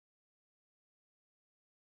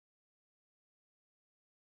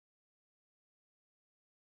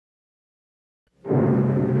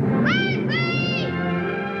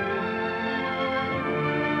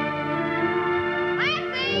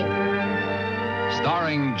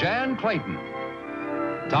Starring Jan Clayton,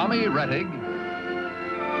 Tommy Rettig,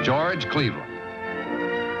 George Cleveland,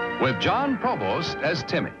 with John Provost as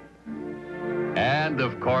Timmy, and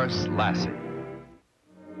of course, Lassie.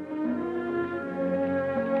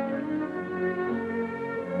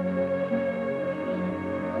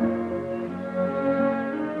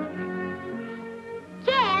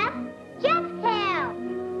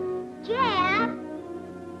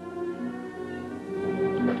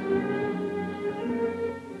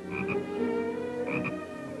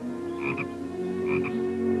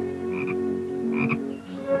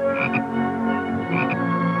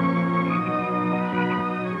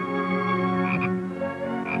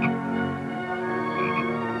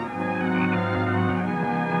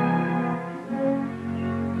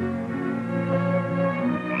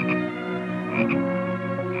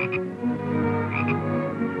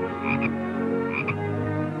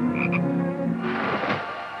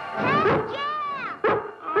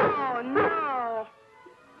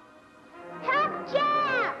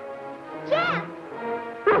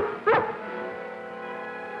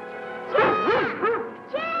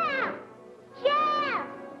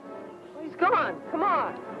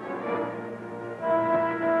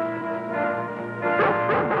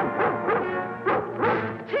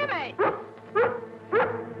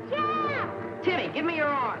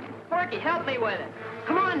 Porky, help me with it.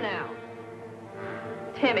 Come on now.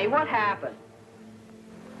 Timmy, what happened?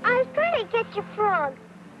 I was trying to catch a frog.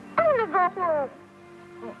 I want to go home.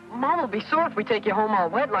 Mom will be sore if we take you home all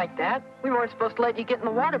wet like that. We weren't supposed to let you get in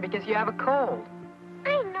the water because you have a cold.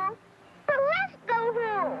 I know, but let's go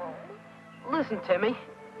home. Listen, Timmy,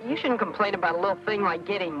 you shouldn't complain about a little thing like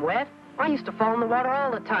getting wet. I used to fall in the water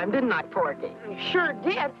all the time, didn't I, Porky? You sure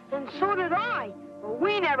did, and so did I. But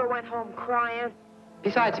we never went home crying.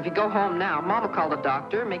 Besides, if you go home now, Mom will call the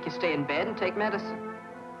doctor, make you stay in bed, and take medicine.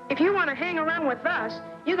 If you want to hang around with us,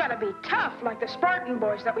 you gotta be tough like the Spartan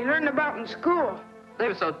boys that we learned about in school. They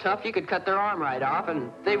were so tough you could cut their arm right off,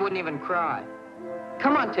 and they wouldn't even cry.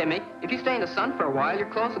 Come on, Timmy. If you stay in the sun for a while, your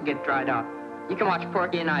clothes will get dried up. You can watch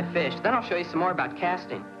Porky and I fish. Then I'll show you some more about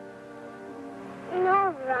casting.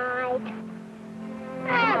 All right.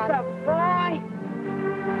 That's a boy.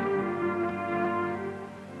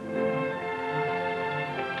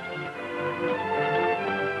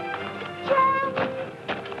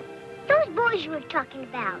 Those boys you were talking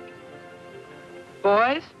about.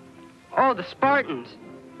 Boys? Oh, the Spartans.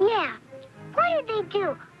 Yeah. What did they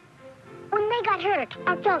do when they got hurt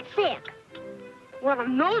or felt sick? Well,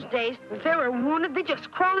 in those days, if they were wounded, they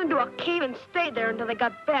just crawled into a cave and stayed there until they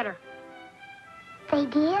got better. They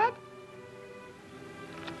did?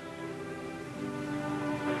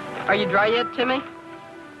 Are you dry yet, Timmy?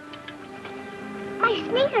 My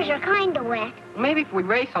sneakers are kind of wet. Maybe if we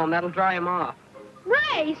race home, that'll dry them off.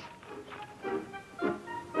 Race?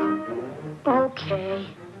 Okay.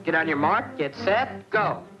 Get on your mark, get set,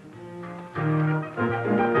 go.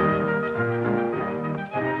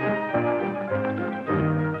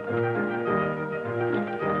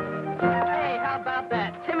 Hey, how about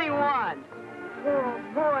that? Timmy won. Oh,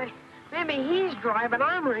 boy. Maybe he's dry, but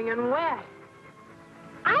I'm wringing wet.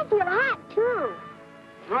 I feel hot, too.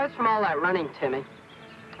 Well, it's from all that running, Timmy.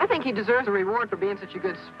 I think he deserves a reward for being such a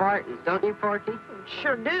good Spartan, don't you, Porky?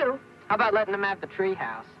 Sure do. How about letting him have the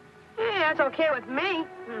treehouse? Yeah, that's okay with me.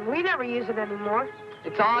 We never use it anymore.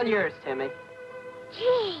 It's all yours, Timmy.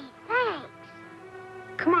 Gee, thanks.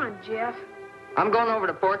 Come on, Jeff. I'm going over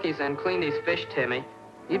to Porky's and clean these fish, Timmy.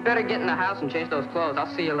 You'd better get in the house and change those clothes.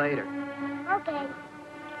 I'll see you later. Okay.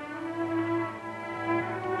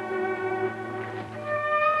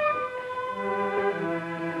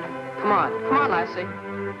 Come on, Lassie.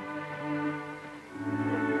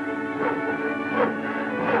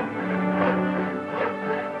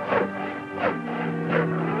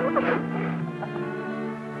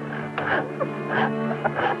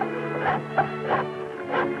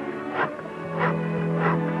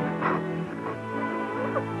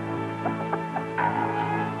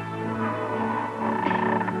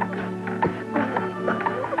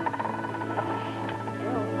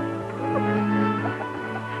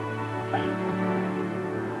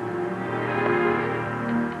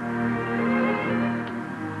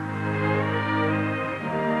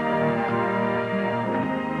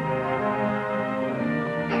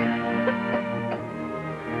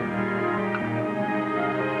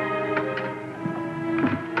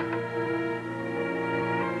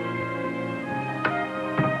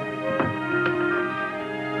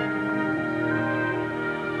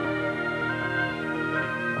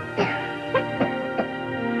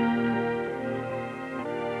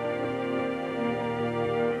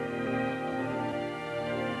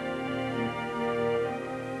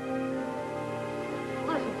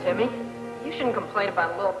 Timmy. You shouldn't complain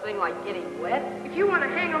about a little thing like getting wet. If you want to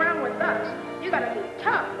hang around with us, you got to be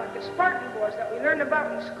tough like the Spartan boys that we learned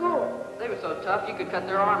about in school. They were so tough you could cut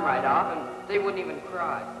their arm right off and they wouldn't even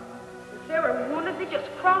cry. If they were wounded, they'd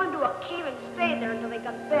just crawl into a cave and stay there until they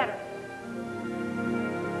got better.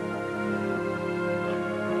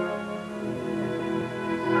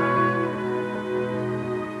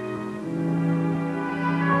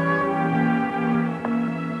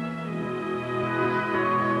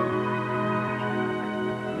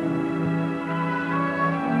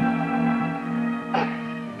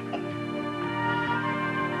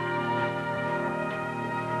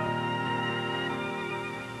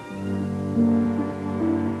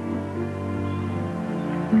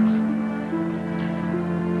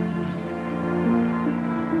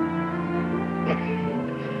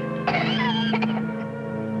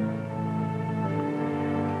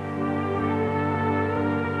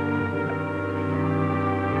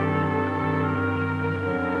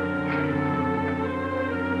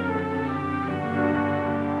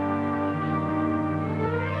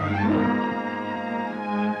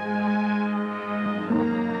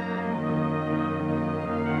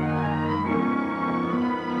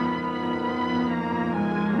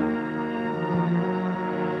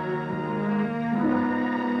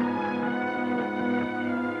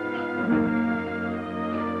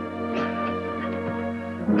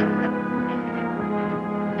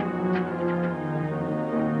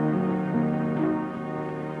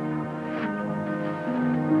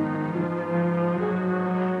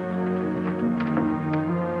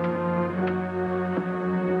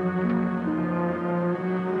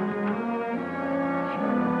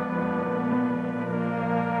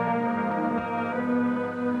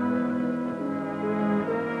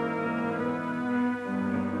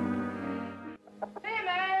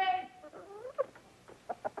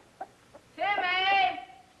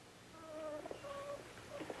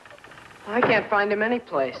 I can't find him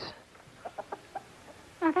anyplace.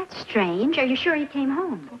 Oh, that's strange. Are you sure he came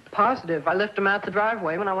home? Positive. I left him out the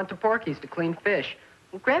driveway when I went to Porky's to clean fish.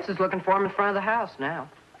 Gramps is looking for him in front of the house now.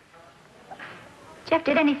 Jeff,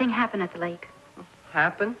 did anything happen at the lake?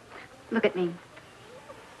 Happen? Look at me.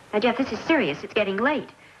 Now, Jeff, this is serious. It's getting late.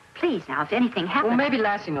 Please, now, if anything happens... Well, maybe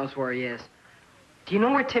Lassie knows where he is. Do you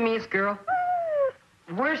know where Timmy is, girl?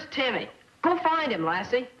 Where's Timmy? Go find him,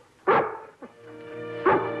 Lassie.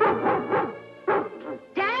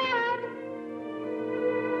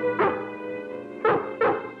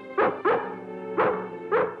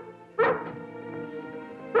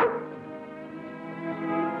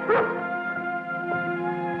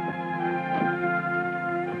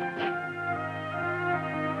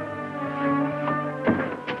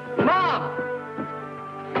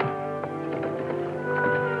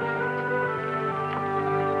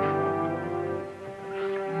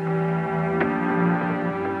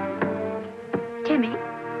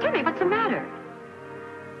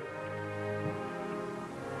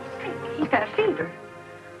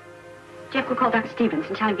 Call Dr. Stevens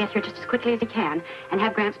and tell him to get here just as quickly as he can and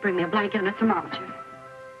have Gramps bring me a blanket and a thermometer.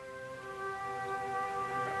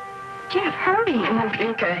 Jeff, hurry.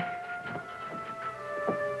 Okay.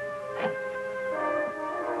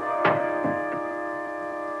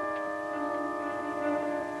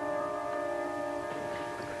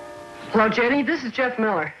 Hello, Jenny. This is Jeff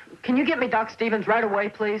Miller. Can you get me Doc Stevens right away,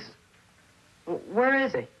 please? Where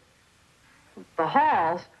is he? The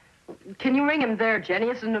halls? Can you ring him there, Jenny?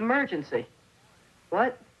 It's an emergency.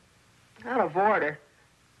 What? Out of order.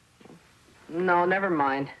 No, never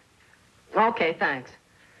mind. Okay, thanks.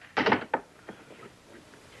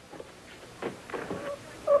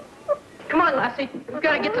 Come on, Lassie. We've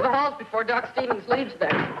got to get to the halls before Doc Stevens leaves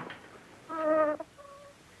there.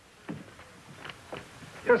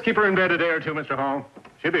 Just keep her in bed a day or two, Mr. Hall.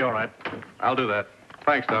 She'll be all right. I'll do that.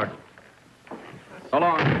 Thanks, Doc. So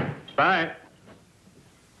long. Bye.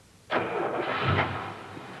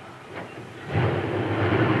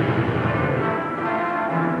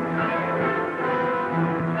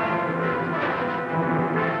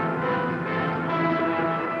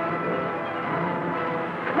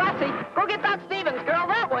 Go get Doc Stevens, girl,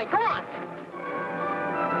 that way. Come on.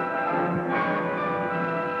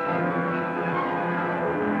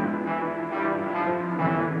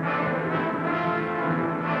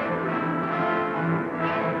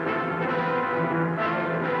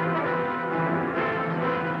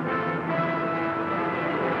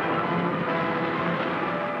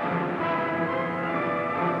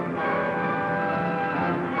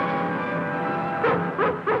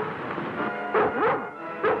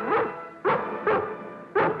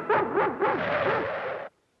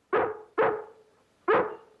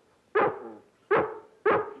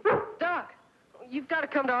 you've got to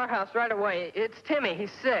come to our house right away. It's Timmy.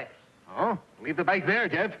 He's sick. Oh? Leave the bike there,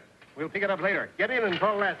 Jeff. We'll pick it up later. Get in and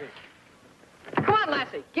call Lassie. Come on,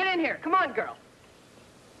 Lassie. Get in here. Come on, girl.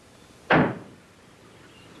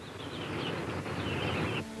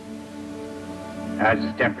 How's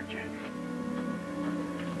his temperature?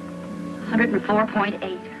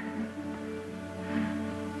 104.8.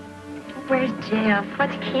 Where's Jeff?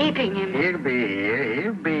 What's keeping him? He'll be here.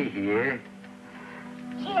 He'll be here.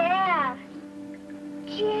 Jeff.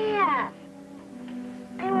 Jeff.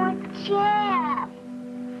 I want Jeff.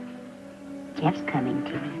 Jeff's coming,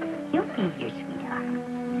 Timmy. He'll be here, sweetheart.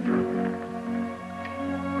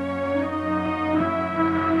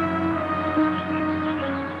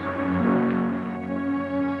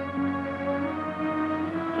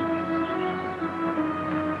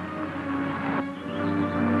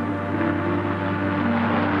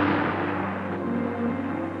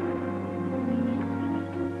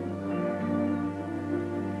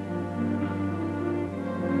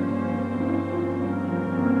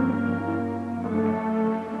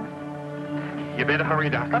 You better hurry,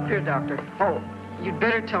 Doc. Up here, Doctor. Oh, you'd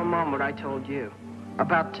better tell Mom what I told you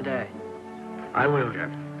about today. I will, Jeff.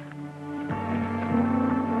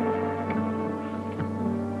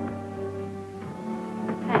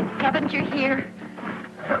 Thank heaven you're here.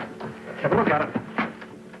 Have a look at it.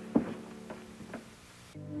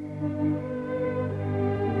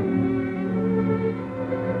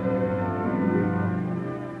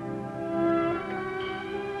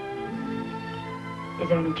 Is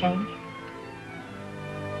there any change?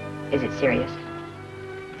 Is it serious?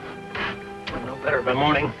 No better by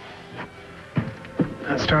morning.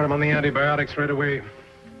 I'll start him on the antibiotics right away.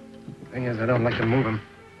 Thing is, I don't like to move him.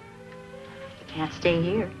 You can't stay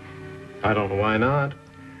here. I don't know why not.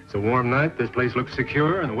 It's a warm night. This place looks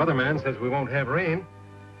secure, and the weatherman says we won't have rain.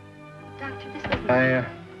 Doctor, this isn't... I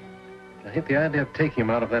hate the idea of taking him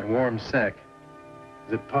out of that warm sack.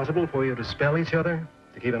 Is it possible for you to spell each other,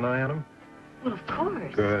 to keep an eye on him? Well, of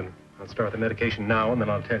course. Good. I'll start the medication now, and then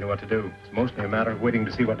I'll tell you what to do. It's mostly a matter of waiting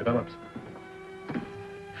to see what develops.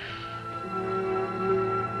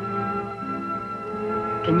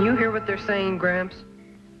 Can you hear what they're saying, Gramps?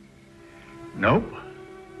 Nope.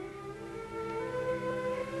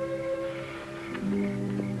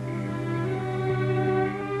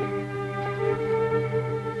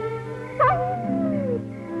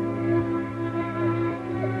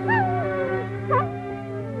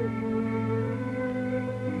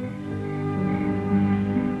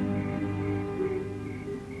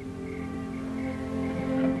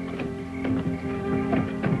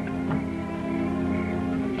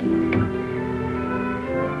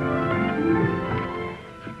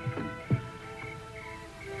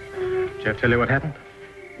 Jeff tell you what happened?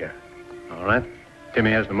 Yeah. All right.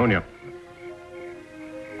 Timmy has pneumonia.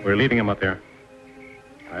 We're leaving him up there.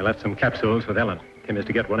 I left some capsules with Ellen. Tim is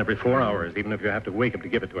to get one every 4 hours, even if you have to wake him to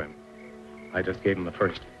give it to him. I just gave him the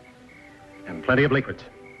first. And plenty of liquids.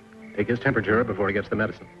 Take his temperature before he gets the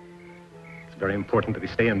medicine. It's very important that he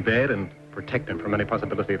stay in bed and protect him from any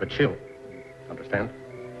possibility of a chill. Understand?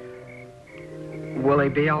 Will he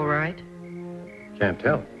be all right? Can't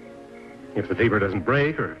tell. If the fever doesn't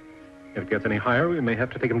break or if it gets any higher, we may have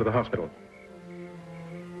to take him to the hospital.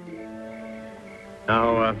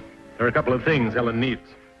 Now, there are a couple of things Ellen needs.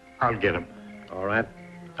 I'll get him. All right.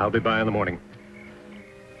 I'll be by in the morning.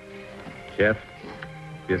 Jeff,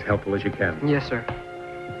 be as helpful as you can. Yes, sir.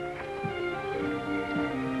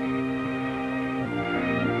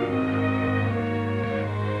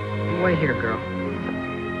 Wait here, girl.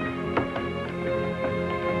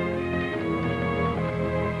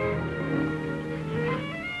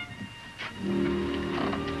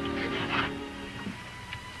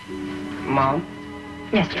 Mom?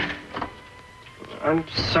 Yes, Jeff. I'm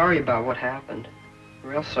sorry about what happened.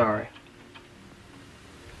 Real sorry.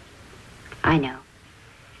 I know.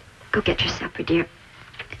 Go get your supper, dear.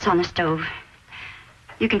 It's on the stove.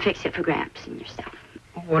 You can fix it for Gramps and yourself.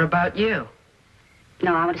 What about you?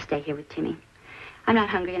 No, I want to stay here with Timmy. I'm not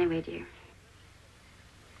hungry anyway, dear.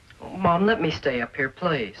 Mom, let me stay up here,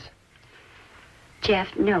 please.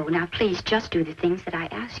 Jeff, no. Now, please, just do the things that I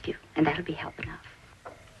ask you, and that'll be help enough.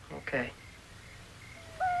 Okay.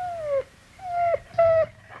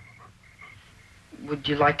 Would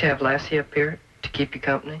you like to have Lassie up here to keep you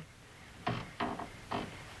company?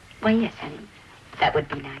 Well, yes, honey. That would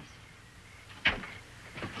be nice.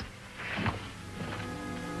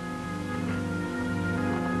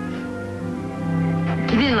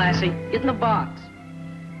 Get in, Lassie. Get in the box.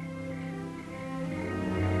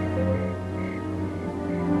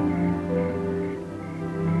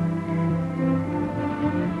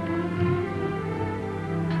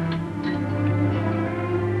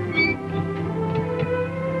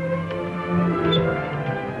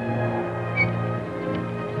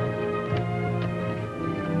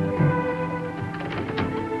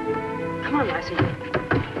 Come on, Lassie.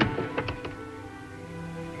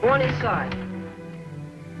 Go on inside.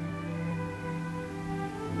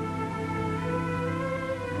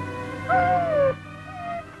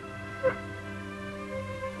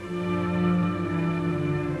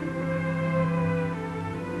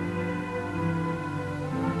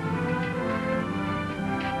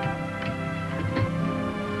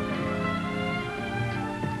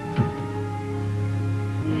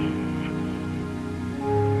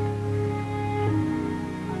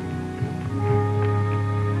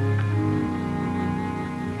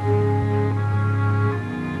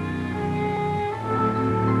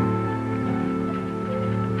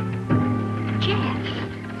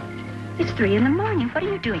 It's 3 in the morning. What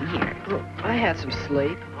are you doing here? Look, I had some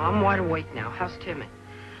sleep. I'm wide awake now. How's Timmy?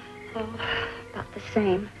 Oh, about the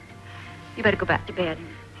same. You better go back to bed.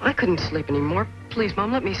 I couldn't sleep anymore. Please,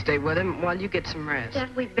 Mom, let me stay with him while you get some rest. Jack,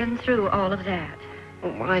 we've been through all of that.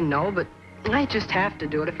 Oh, I know, but I just have to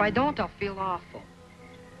do it. If I don't, I'll feel awful.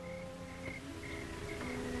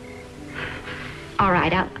 All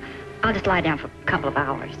right, I'll just lie down for a couple of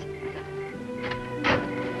hours.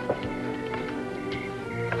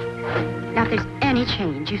 Now, if there's any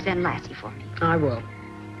change, you send Lassie for me. I will.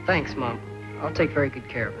 Thanks, Mom. I'll take very good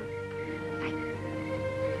care of him.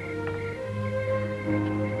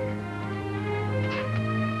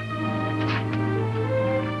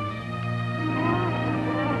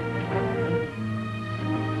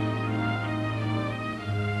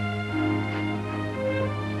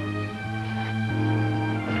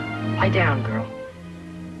 Lie down, girl.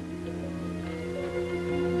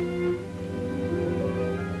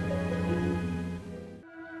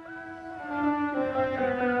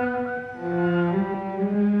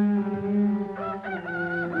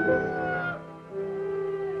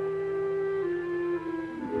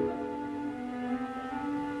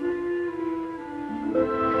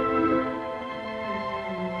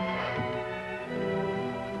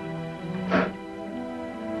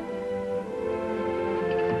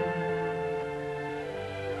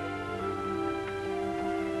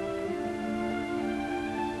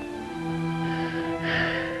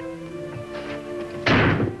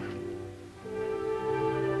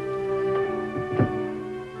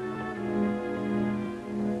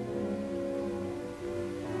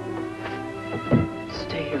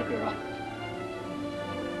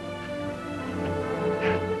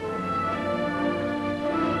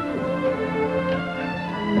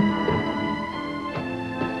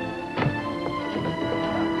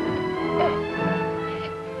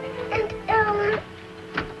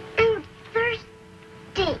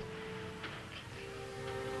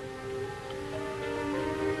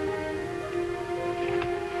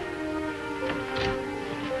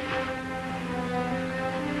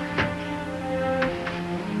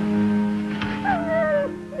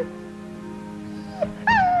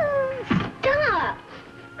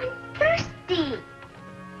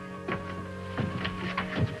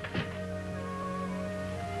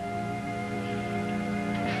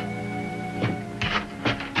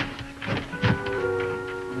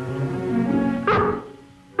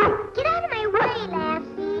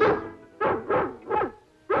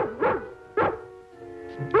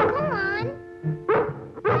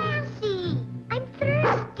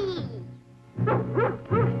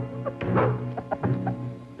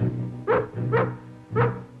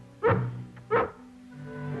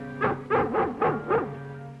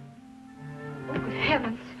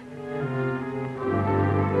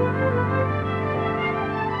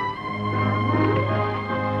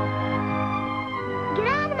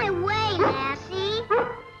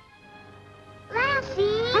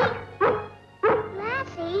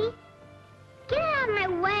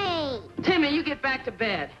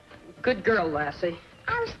 Good girl, Lassie.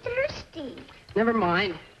 I was thirsty. Never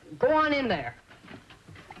mind. Go on in there.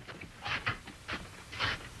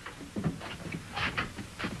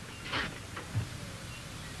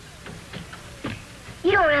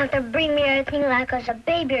 You don't have to bring me anything like I was a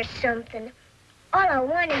baby or something. All I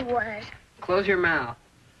wanted was... Close your mouth.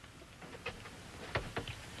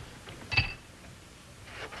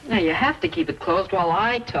 Now, you have to keep it closed while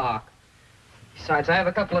I talk. Besides, I have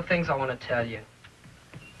a couple of things I want to tell you.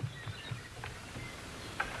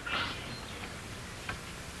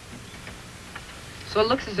 So it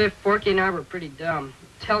looks as if Porky and I were pretty dumb,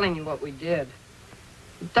 telling you what we did.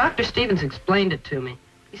 Dr. Stevens explained it to me.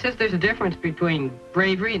 He says there's a difference between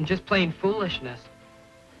bravery and just plain foolishness.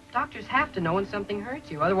 Doctors have to know when something hurts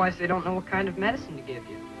you, otherwise they don't know what kind of medicine to give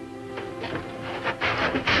you.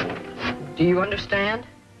 Do you understand?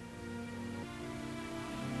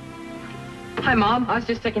 Hi, Mom. I was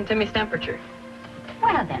just taking Timmy's temperature.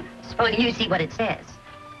 Well, then, suppose you see what it says.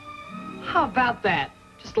 How about that?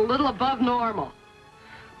 Just a little above normal.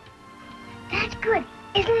 That's good.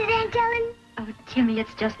 Isn't it, Aunt Ellen? Oh, Timmy,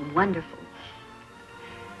 it's just wonderful.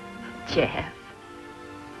 Jeff.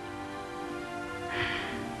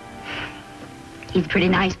 He's a pretty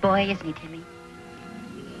nice boy, isn't he, Timmy?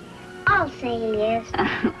 I'll say he is.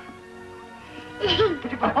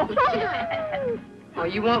 Oh,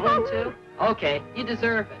 you want one, too? Okay, you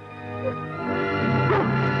deserve it.